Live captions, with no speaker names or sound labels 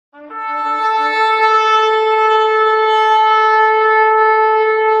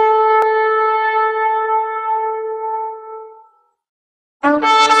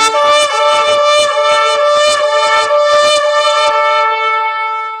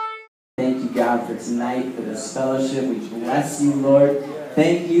God, for tonight, for this fellowship. We bless you, Lord.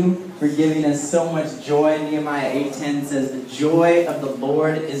 Thank you for giving us so much joy. Nehemiah 8:10 says, the joy of the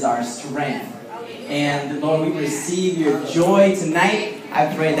Lord is our strength. And Lord, we receive your joy tonight.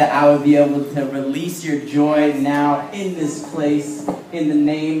 I pray that I will be able to release your joy now in this place in the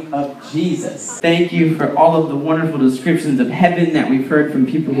name of Jesus. Thank you for all of the wonderful descriptions of heaven that we've heard from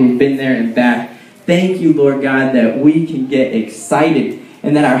people who have been there and back. Thank you, Lord God, that we can get excited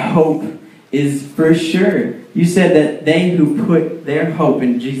and that our hope is for sure. You said that they who put their hope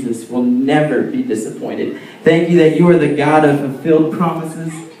in Jesus will never be disappointed. Thank you that you are the God of fulfilled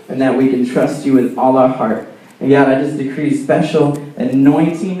promises and that we can trust you with all our heart. And God, I just decree special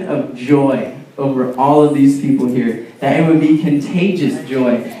anointing of joy over all of these people here. That it would be contagious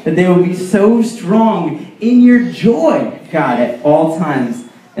joy. That they would be so strong in your joy, God, at all times.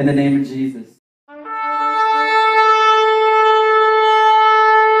 In the name of Jesus.